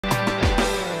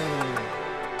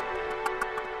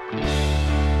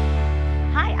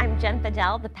Jenn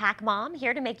Fadal, the Pack Mom,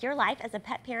 here to make your life as a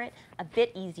pet parent a bit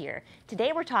easier.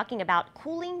 Today we're talking about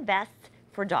cooling vests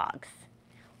for dogs.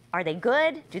 Are they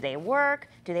good? Do they work?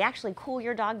 Do they actually cool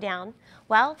your dog down?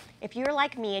 Well, if you're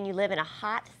like me and you live in a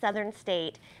hot southern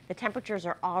state, the temperatures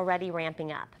are already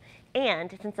ramping up.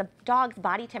 And since a dog's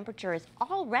body temperature is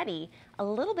already a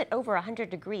little bit over 100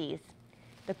 degrees,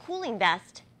 the cooling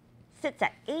vest sits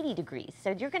at 80 degrees.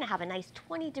 So you're going to have a nice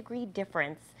 20-degree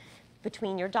difference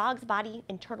between your dog's body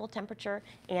internal temperature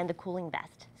and the cooling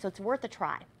vest. So it's worth a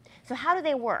try. So how do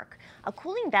they work? A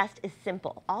cooling vest is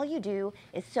simple. All you do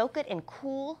is soak it in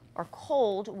cool or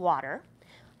cold water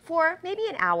for maybe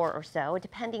an hour or so,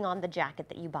 depending on the jacket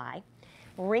that you buy.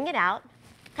 Wring it out,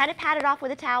 kind of pat it off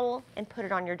with a towel, and put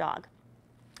it on your dog.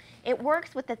 It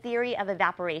works with the theory of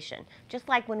evaporation. Just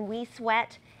like when we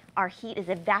sweat, our heat is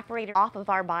evaporated off of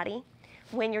our body.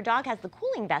 When your dog has the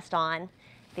cooling vest on,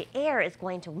 the air is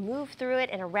going to move through it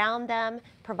and around them,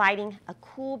 providing a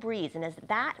cool breeze. And as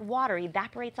that water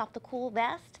evaporates off the cool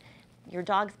vest, your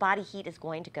dog's body heat is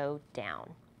going to go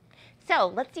down. So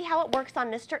let's see how it works on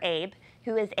Mr. Abe,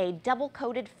 who is a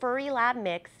double-coated furry lab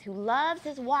mix who loves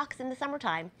his walks in the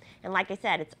summertime. And like I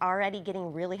said, it's already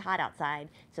getting really hot outside,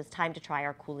 so it's time to try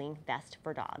our cooling vest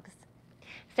for dogs.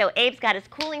 So Abe's got his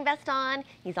cooling vest on,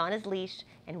 he's on his leash,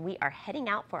 and we are heading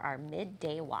out for our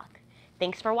midday walk.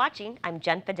 Thanks for watching. I'm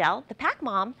Jenn Fadal, the Pack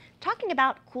Mom, talking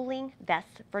about cooling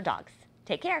vests for dogs.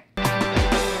 Take care.